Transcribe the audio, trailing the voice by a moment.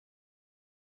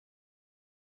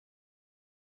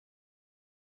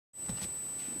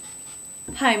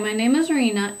Hi, my name is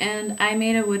Marina and I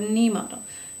made a wooden knee model.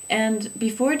 And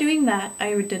before doing that,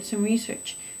 I did some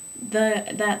research.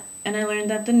 And I learned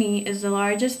that the knee is the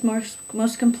largest,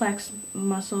 most complex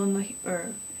muscle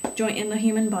or joint in the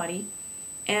human body,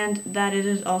 and that it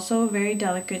is also a very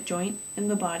delicate joint in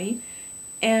the body,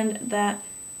 and that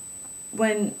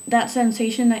when that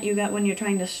sensation that you get when you're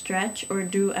trying to stretch or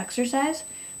do exercise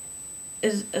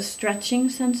is a stretching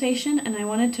sensation, and I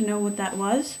wanted to know what that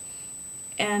was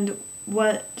and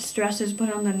what stress is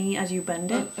put on the knee as you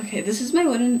bend it. Okay, this is my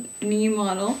wooden knee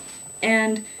model,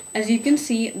 and as you can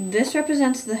see, this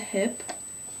represents the hip,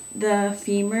 the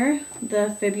femur,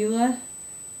 the fibula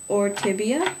or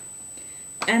tibia,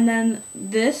 and then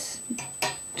this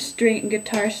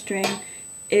guitar string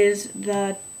is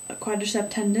the quadricep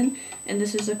tendon, and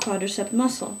this is the quadricep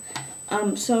muscle.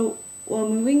 So while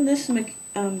moving this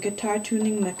guitar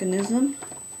tuning mechanism,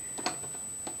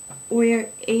 we're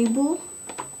able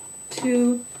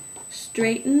to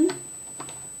straighten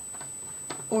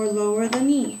or lower the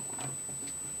knee.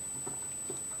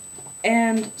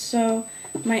 And so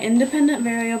my independent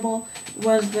variable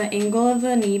was the angle of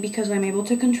the knee because I'm able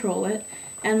to control it,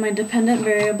 and my dependent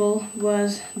variable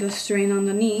was the strain on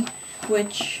the knee,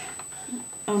 which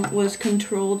was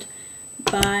controlled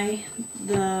by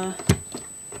the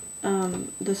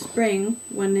spring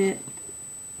when it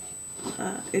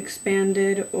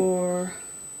expanded or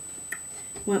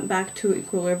went back to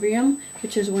equilibrium,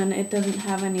 which is when it doesn't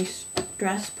have any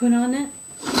stress put on it.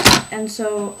 And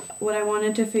so what I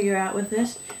wanted to figure out with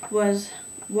this was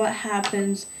what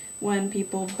happens when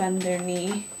people bend their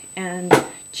knee and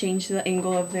change the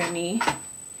angle of their knee.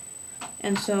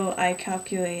 And so I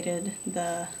calculated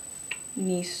the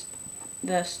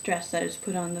stress that is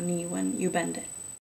put on the knee when you bend it.